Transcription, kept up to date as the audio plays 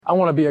I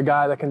want to be a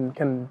guy that can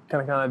kind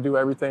of do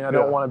everything. I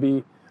don't want to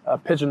be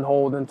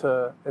pigeonholed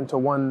into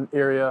one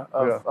area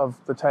of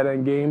the tight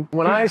end game.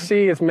 When I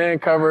see it's man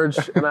coverage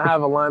and I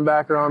have a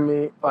linebacker on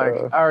me, like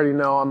I already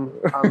know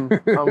I'm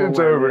it's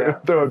over. Yeah,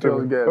 Throw it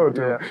feels good.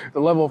 Yeah.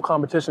 The level of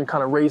competition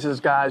kind of raises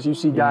guys. You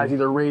see guys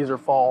either raise or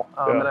fall,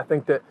 and I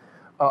think that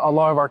a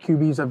lot of our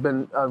QBs have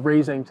been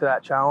raising to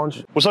that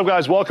challenge. What's up,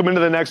 guys? Welcome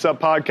into the Next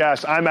Up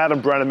podcast. I'm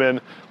Adam Brenneman.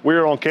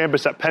 We're on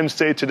campus at Penn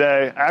State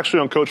today,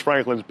 actually on Coach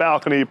Franklin's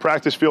balcony,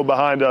 practice field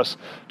behind us,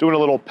 doing a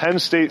little Penn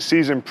State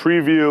season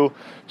preview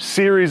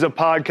series of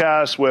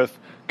podcasts with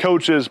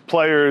coaches,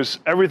 players,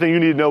 everything you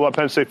need to know about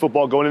Penn State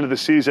football going into the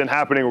season,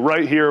 happening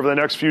right here over the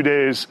next few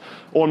days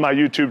on my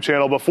YouTube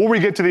channel. Before we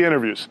get to the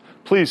interviews,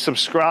 please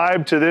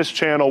subscribe to this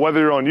channel, whether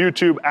you're on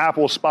YouTube,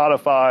 Apple,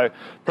 Spotify.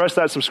 Press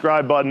that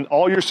subscribe button.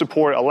 All your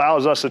support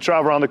allows us to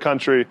travel around the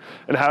country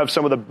and have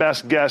some of the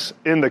best guests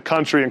in the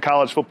country in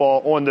college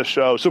football on this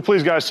show. So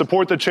please, guys,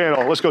 support the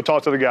channel. Let's go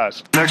talk to the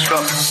guys. Next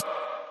up.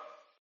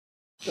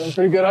 Doing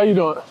pretty good. How you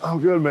doing? I'm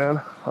good,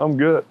 man. I'm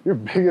good. You're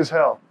big as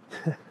hell.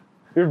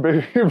 You're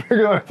bigger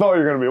than I thought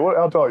you were going to be.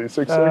 How tall are you,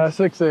 6'6"?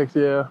 6'6",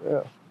 yeah.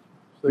 Yeah.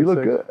 You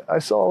look good. I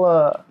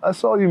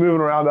saw you moving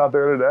around out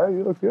there today.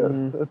 You look good.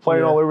 Mm-hmm.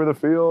 Playing all over the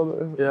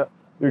field. Yeah.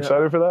 You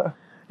excited for that?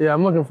 Yeah,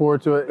 I'm looking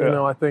forward to it. Yeah. You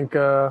know, I think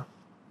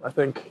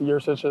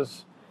Yursich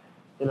has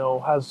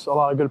a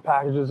lot of good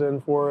packages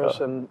in for us,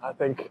 and I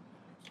think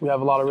we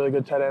have a lot of really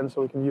good tight ends,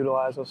 so we can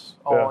utilize us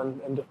all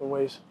in different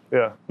ways.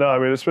 Yeah. No, I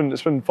mean,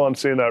 it's been fun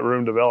seeing that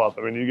room develop.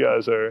 I mean, you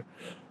guys are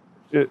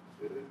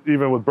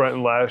even with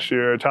Brenton last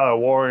year, Tyler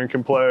Warren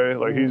can play.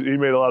 Like he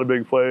made a lot of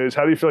big plays.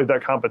 How do you feel like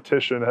that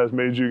competition has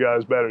made you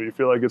guys better? You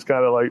feel like it's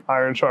kind of like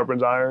iron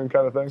sharpens iron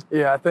kind of thing?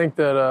 Yeah, I think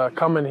that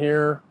coming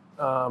here,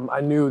 I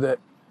knew that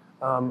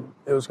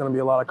it was going to be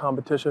a lot of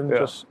competition. Yeah.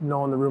 Just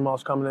knowing the room I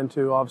was coming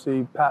into.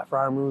 Obviously, Pat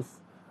Frymuth,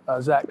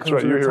 Zach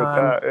Kuntz at the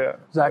time.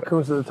 Zach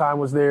Kuntz at the time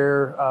was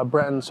there.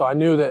 Brenton. So I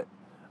knew that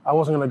I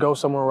wasn't going to go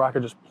somewhere where I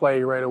could just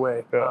play right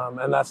away,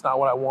 and that's not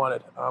what I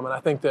wanted. And I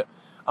think that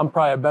I'm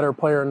probably a better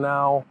player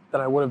now than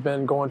I would have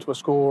been going to a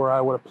school where I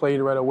would have played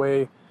right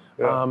away.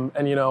 Yeah.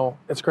 And,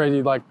 it's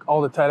crazy. Like,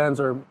 all the tight ends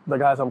are the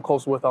guys I'm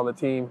close with on the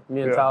team.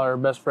 Me and Tyler are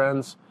best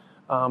friends,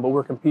 but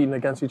we're competing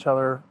against each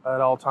other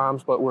at all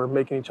times, but we're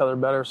making each other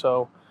better.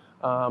 So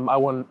I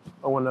wouldn't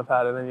have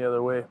had it any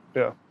other way.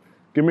 Yeah.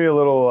 Give me a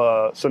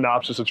little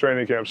synopsis of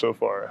training camp so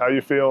far. How you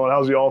feeling?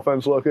 How's the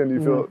offense looking? Do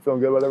you feeling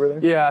good about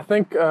everything? Yeah, I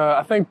think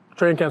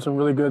training camp's been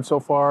really good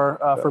so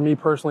far for me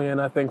personally, and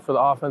I think for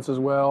the offense as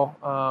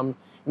well.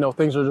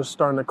 Things are just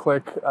starting to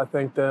click. I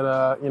think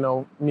that,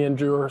 me and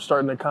Drew are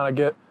starting to kind of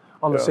get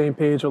on the same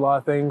page with a lot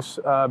of things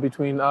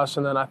between us.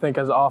 And then I think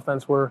as an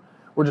offense, we're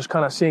just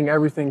kind of seeing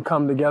everything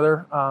come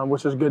together,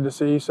 which is good to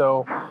see.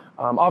 So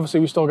obviously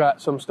we still got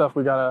some stuff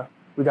we gotta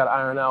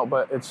iron out,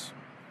 but it's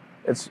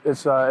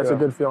a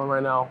good feeling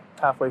right now,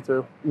 halfway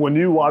through. When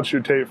you watch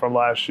your tape from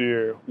last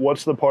year,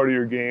 what's the part of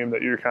your game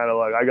that you're kind of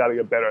like, I got to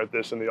get better at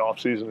this in the off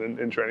season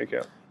in training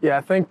camp? Yeah,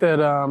 I think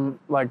that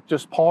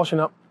just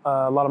polishing up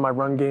a lot of my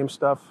run game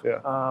stuff. Yeah.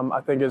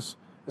 I think is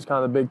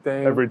kind of the big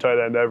thing. Every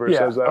tight end ever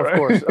says that,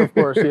 right? Of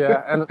course,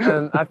 yeah.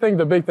 And I think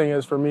the big thing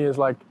is for me is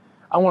like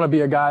I want to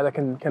be a guy that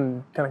can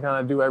kind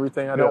of do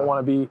everything. I don't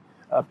want to be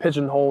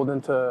pigeonholed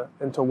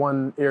into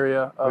one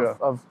area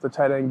of the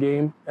tight end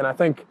game. And I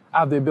think I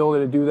have the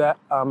ability to do that.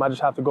 I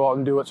just have to go out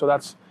and do it. So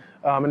that's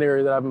an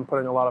area that I've been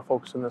putting a lot of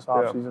focus in this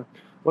offseason.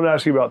 I want to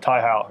ask you about Ty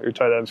Howle, your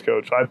tight ends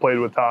coach. I played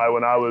with Ty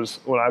when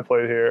I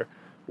played here.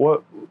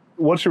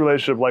 What's your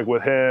relationship like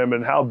with him,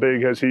 and how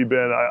big has he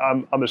been?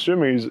 I'm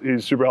assuming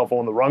he's super helpful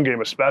in the run game,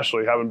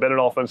 especially having been an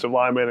offensive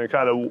lineman, and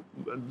kind of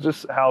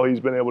just how he's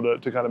been able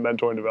to kind of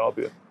mentor and develop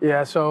you.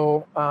 Yeah,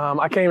 so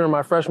I came in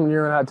my freshman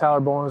year and had Tyler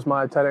Bowen as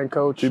my tight end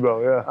coach.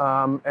 Tebow,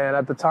 yeah. And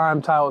at the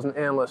time, Ty was an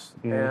analyst,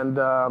 and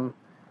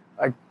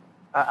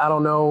I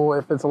don't know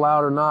if it's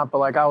allowed or not, but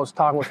like I was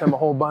talking with him a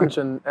whole bunch,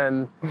 and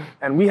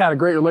we had a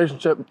great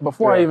relationship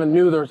before I even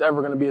knew there was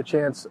ever going to be a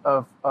chance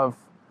of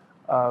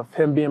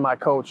him being my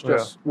coach,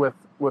 just with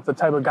the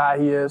type of guy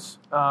he is.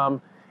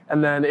 And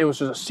then it was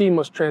just a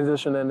seamless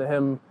transition into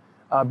him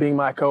being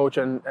my coach,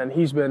 and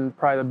he's been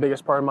probably the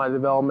biggest part of my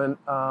development,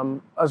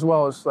 as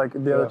well as like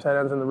the other tight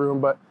ends in the room.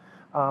 But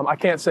I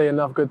can't say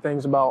enough good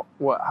things about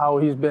how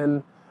he's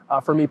been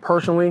for me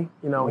personally.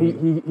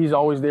 He's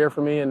always there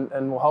for me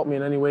and will help me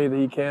in any way that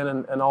he can,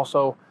 and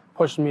also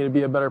pushes me to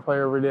be a better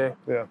player every day.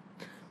 Yeah.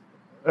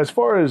 As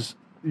far as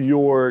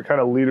your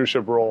kind of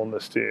leadership role in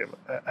this team,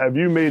 have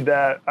you made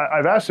that?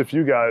 I've asked a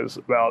few guys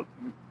about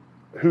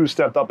who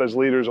stepped up as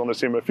leaders on this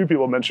team. A few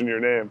people mentioned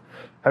your name.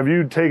 Have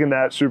you taken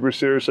that super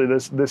seriously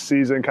this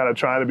season, kind of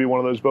trying to be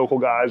one of those vocal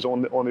guys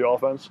on the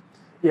offense?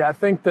 Yeah, I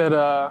think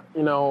that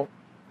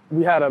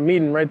we had a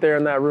meeting right there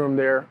in that room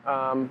there,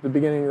 the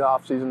beginning of the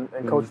offseason,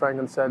 and Coach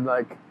Franklin said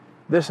like,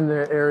 this is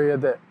the area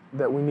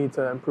that we need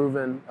to improve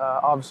in.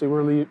 Obviously,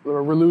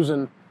 we're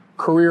losing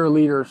career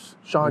leaders: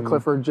 Sean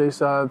Clifford, Jay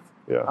Seth,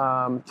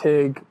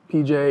 Tig,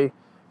 PJ,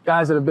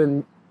 guys that have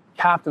been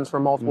captains for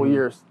multiple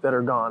years that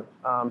are gone.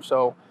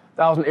 So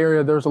that was an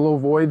area, there's a little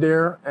void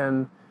there,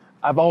 and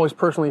I've always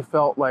personally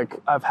felt like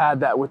I've had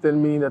that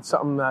within me. That's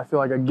something that I feel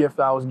like a gift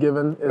I was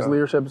given is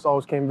leadership. It's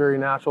always came very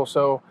natural.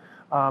 So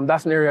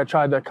that's an area I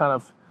tried to kind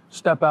of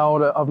step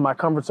out of my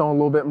comfort zone a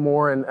little bit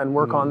more and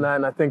work on that.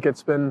 And I think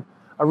it's been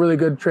a really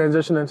good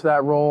transition into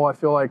that role. I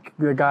feel like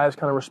the guys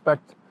kind of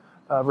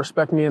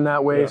respect me in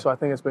that way, so I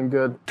think it's been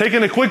good.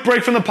 Taking a quick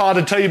break from the pod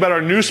to tell you about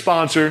our new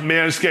sponsor,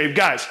 Manscaped.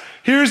 Guys,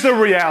 here's the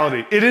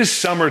reality. It is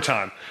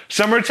summertime.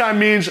 Summertime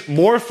means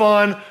more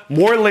fun,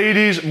 more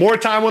ladies, more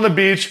time on the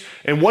beach.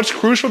 And what's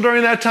crucial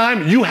during that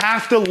time? You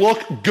have to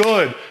look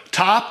good,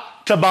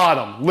 top to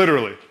bottom,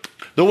 literally.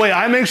 The way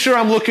I make sure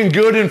I'm looking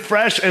good and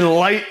fresh and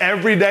light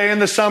every day in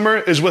the summer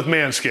is with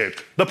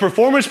Manscaped. The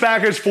Performance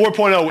Package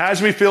 4.0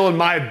 has me feeling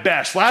my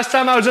best. Last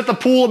time I was at the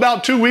pool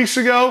about 2 weeks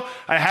ago,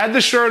 I had the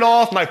shirt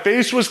off, my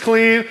face was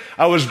clean,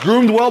 I was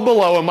groomed well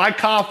below, and my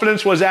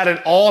confidence was at an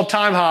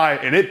all-time high,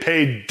 and it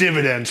paid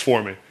dividends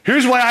for me.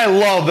 Here's why I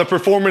love the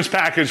Performance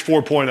Package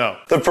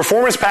 4.0. The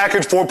Performance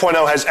Package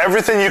 4.0 has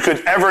everything you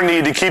could ever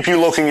need to keep you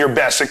looking your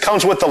best. It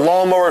comes with the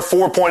Lawnmower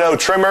 4.0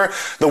 trimmer,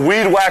 the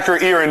Weed Whacker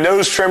ear and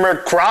nose trimmer,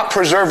 Crop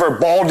Preserver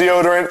ball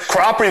deodorant,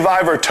 Crop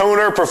Reviver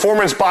toner,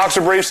 Performance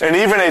boxer briefs, and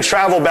even a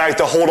travel bag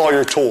to hold all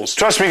your tools.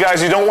 Trust me,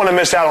 guys, you don't want to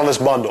miss out on this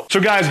bundle. So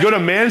guys, go to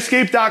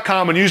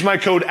manscaped.com and use my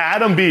code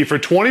ADAMB for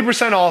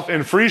 20% off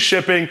and free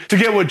shipping to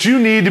get what you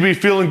need to be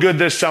feeling good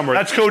this summer.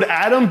 That's code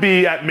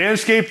ADAMB at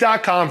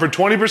manscaped.com for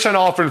 20%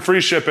 off and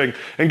free shipping.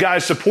 And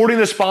guys, supporting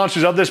the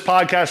sponsors of this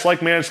podcast like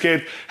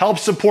Manscaped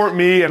helps support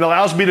me and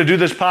allows me to do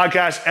this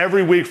podcast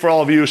every week for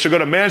all of you. So go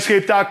to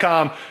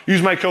manscaped.com,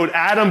 use my code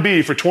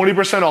ADAMB for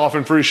 20% off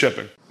and free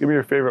shipping. Give me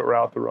your favorite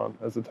route to run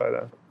as a tight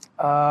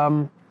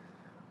end.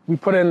 We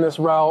put in this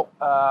route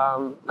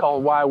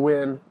called Why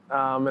Win,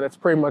 and it's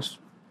pretty much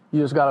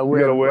you just gotta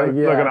win. You gotta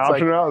win? Like an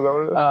option route? Is that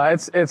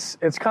what it is?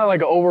 It's kind of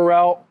like an over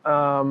route,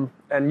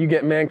 and you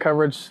get man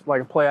coverage,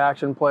 like a play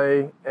action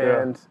play,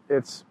 and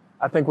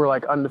I think we're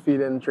like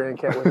undefeated in training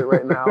camp with it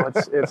right now.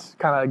 It's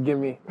kind of a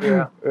gimme.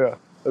 Yeah. Yeah.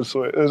 That's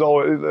sweet. There's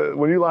always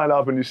when you line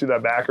up and you see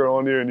that backer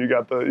on you and you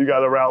got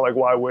a route like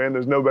Why Win.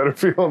 There's no better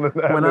feeling than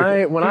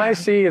that. When I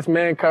see it's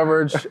man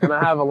coverage and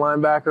I have a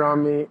linebacker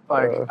on me,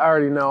 like I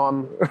already know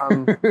I'm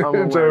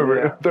it's over.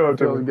 Yeah, Throw it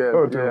to me. good.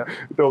 Throw it to me.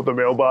 Throw up the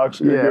mailbox.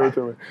 Give it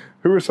to me.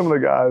 Who are some of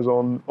the guys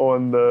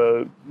on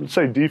the, let's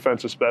say,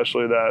 defense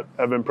especially that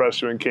have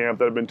impressed you in camp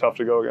that have been tough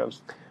to go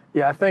against?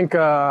 Yeah, I think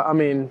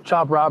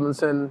Chop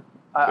Robinson.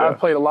 I've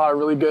played a lot of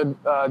really good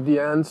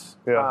DNs.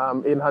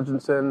 Aiden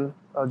Hutchinson,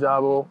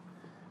 Jabu.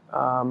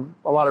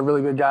 A lot of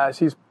really good guys.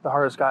 He's the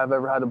hardest guy I've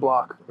ever had to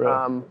block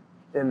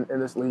in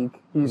this league.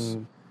 He's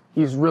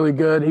really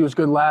good. He was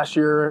good last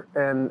year,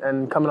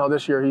 and coming out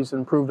this year, he's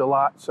improved a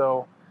lot.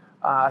 So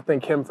I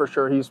think him for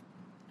sure. He's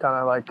kind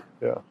of like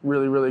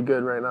really, really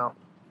good right now.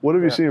 What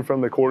have you seen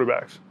from the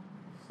quarterbacks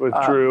with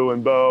Drew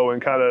and Bo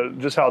and kind of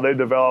just how they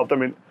developed? I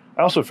mean,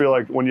 I also feel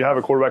like when you have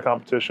a quarterback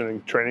competition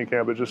in training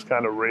camp, it just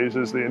kind of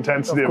raises the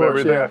intensity of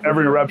everything. Yeah,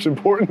 every rep's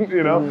important,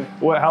 you know?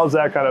 How's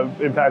that kind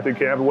of impacted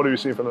camp? And what have you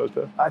seen from those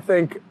two? I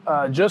think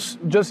just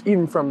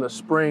even from the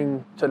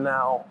spring to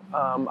now,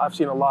 I've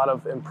seen a lot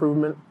of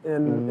improvement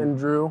in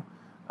Drew.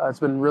 It's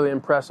been really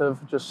impressive.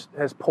 Just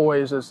his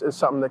poise is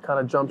something that kind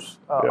of jumps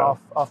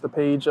off the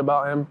page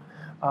about him.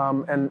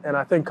 And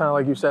I think kind of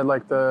like you said,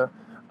 like the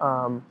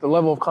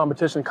level of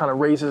competition kind of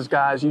raises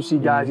guys. You see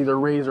guys either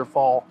raise or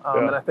fall.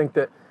 And I think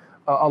that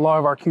a lot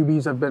of our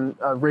QBs have been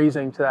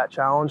raising to that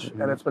challenge,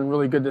 and it's been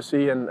really good to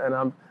see. And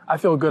I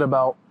feel good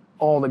about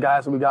all the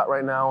guys that we got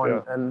right now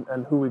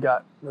and who we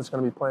got that's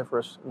going to be playing for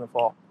us in the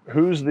fall.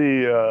 Who's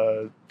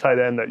the tight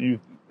end that you,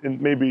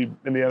 maybe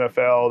in the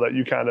NFL, that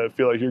you kind of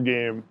feel like your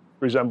game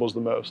resembles the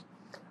most?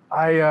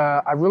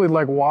 I really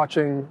like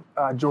watching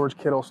George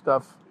Kittle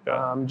stuff.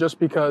 Just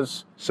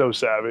because so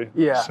savvy.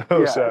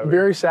 Savvy.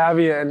 Very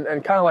savvy, and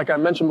kind of like I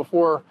mentioned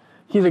before,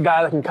 he's a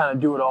guy that can kind of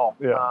do it all.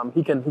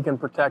 He can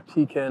protect,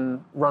 he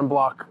can run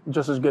block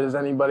just as good as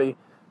anybody,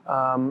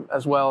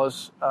 as well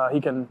as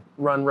he can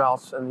run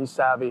routes, and he's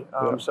savvy.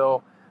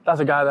 So that's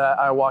a guy that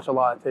I watch a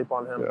lot of tape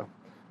on him.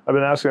 I've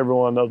been asking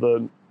everyone of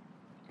the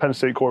Penn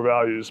State core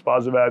values: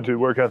 positive attitude,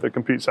 work ethic,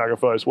 compete,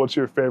 sacrifice. What's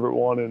your favorite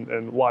one,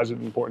 and why is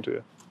it important to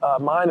you?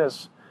 Mine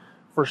is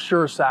for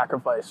sure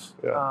sacrifice,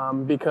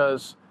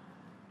 because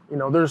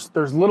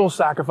there's little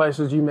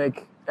sacrifices you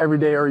make every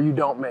day or you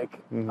don't make.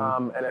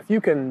 And if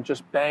you can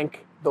just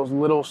bank those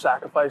little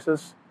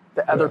sacrifices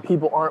that other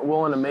people aren't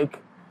willing to make,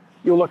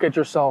 you'll look at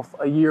yourself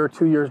a year,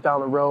 2 years down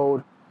the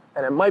road,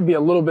 and it might be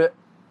a little bit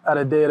at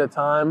a day at a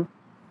time.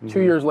 2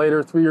 years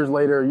later, 3 years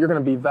later, you're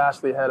going to be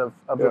vastly ahead of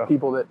the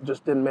people that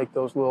just didn't make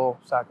those little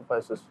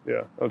sacrifices.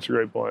 Yeah, that's a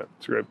great point.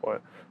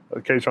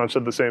 Katron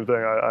said the same thing.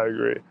 I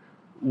agree.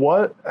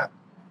 What,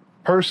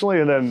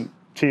 personally and then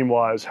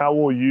team-wise, how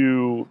will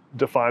you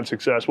define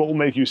success? What will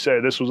make you say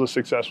this was a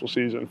successful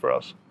season for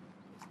us?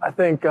 I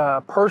think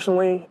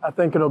personally,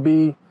 it'll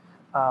be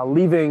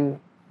leaving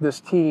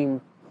this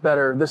team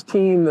better, this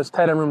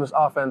tight end room, this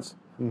offense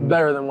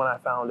better than when I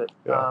found it.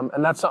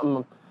 And that's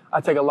something I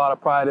take a lot of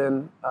pride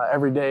in.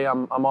 Every day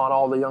I'm on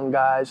all the young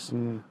guys,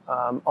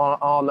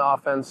 on the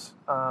offense,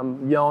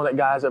 yelling at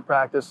guys at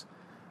practice,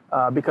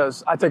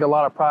 because I take a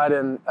lot of pride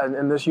in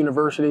this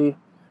university,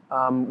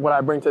 what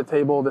I bring to the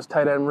table, this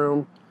tight end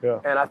room. Yeah.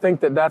 And I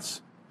think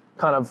that's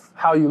kind of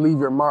how you leave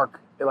your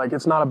mark. Like,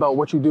 it's not about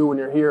what you do when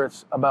you're here.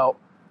 It's about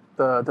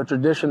the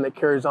tradition that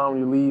carries on when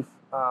you leave.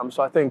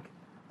 So I think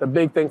the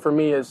big thing for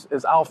me is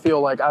I'll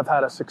feel like I've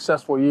had a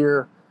successful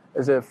year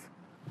as if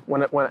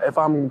if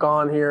I'm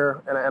gone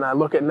here and I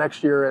look at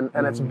next year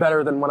and it's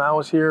better than when I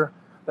was here,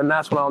 then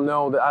that's when I'll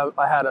know that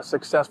I had a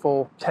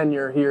successful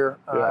tenure here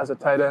as a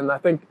tight end. I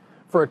think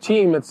for a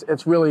team,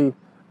 it's really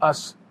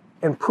us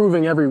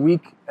improving every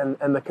week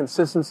and the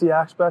consistency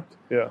aspect.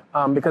 Yeah.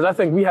 Because I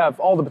think we have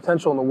all the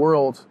potential in the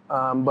world,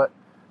 but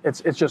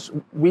it's just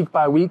week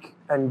by week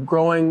and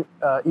growing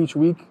each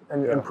week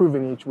and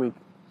improving each week.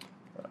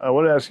 I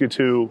want to ask you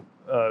too,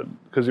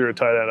 because you're a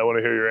tight end, I want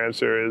to hear your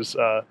answer is,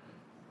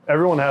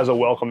 everyone has a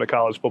welcome to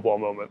college football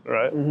moment,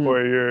 right? Mm-hmm.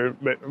 Where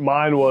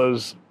mine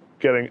was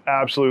getting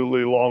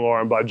absolutely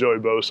long-armed by Joey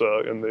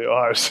Bosa in the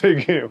Ohio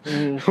State game.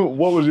 Mm-hmm.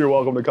 What was your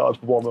welcome to college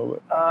football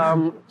moment?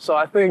 So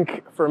I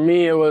think for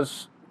me it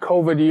was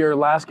COVID year,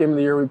 last game of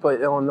the year we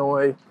played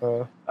Illinois.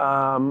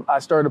 I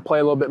started to play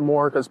a little bit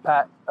more because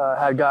Pat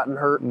had gotten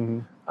hurt.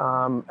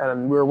 Mm-hmm.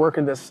 And we were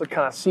working this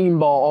kind of seam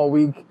ball all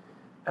week.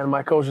 And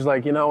my coach was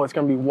like, it's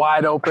going to be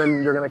wide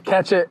open. You're going to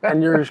catch it,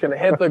 and you're just going to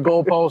hit the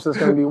goalpost. It's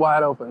going to be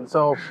wide open.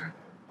 So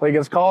play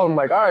gets called. I'm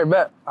like, all right,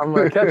 bet. I'm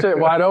going to catch it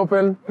wide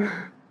open.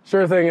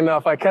 Sure thing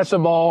enough. I catch the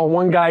ball.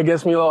 One guy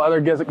gets me low,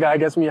 other guy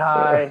gets me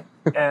high.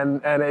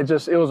 And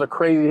it was a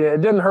crazy hit.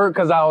 It didn't hurt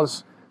because I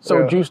was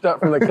so juiced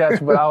up from the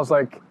catch, but I was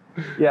like,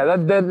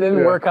 that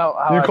didn't work out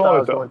how I thought it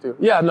was going to.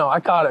 Yeah, no, I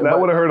caught it. That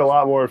would have hurt a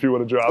lot more if you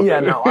would have dropped it. Yeah,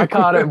 no, I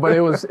caught it, but it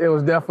was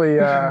definitely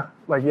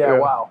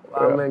wow,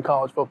 I'm in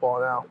college football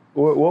now.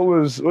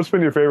 What's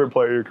been your favorite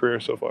play of your career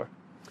so far?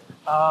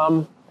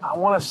 I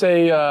want to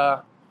say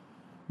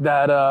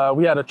that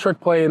we had a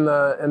trick play in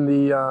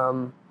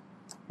the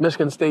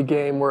Michigan State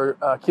game where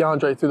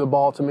Keandre threw the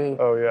ball to me.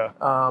 Oh yeah.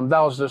 That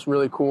was just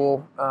really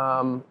cool.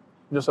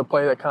 Just a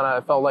play that kind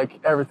of felt like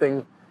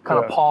everything kind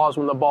of paused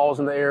when the ball was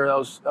in the air. That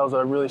was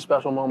a really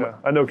special moment.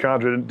 Yeah. I know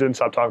Keandre didn't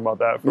stop talking about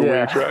that for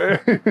weeks,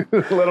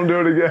 right? Let him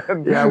do it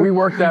again. Yeah, we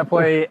worked that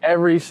play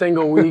every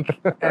single week,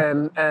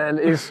 and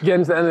it's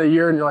getting to the end of the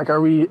year, and you're like, are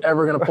we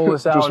ever going to pull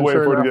this out? Just wait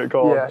for it to get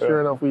called. Yeah,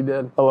 sure enough, we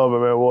did. I love it,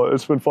 man. Well,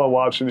 it's been fun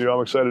watching you.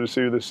 I'm excited to see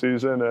you this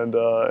season, and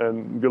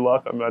good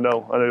luck. I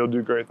know you'll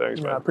do great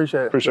things, man. I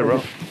appreciate it. Appreciate it, bro.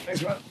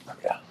 Thanks, man.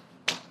 Yeah.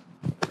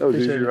 That was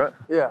easy, right?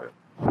 Yeah.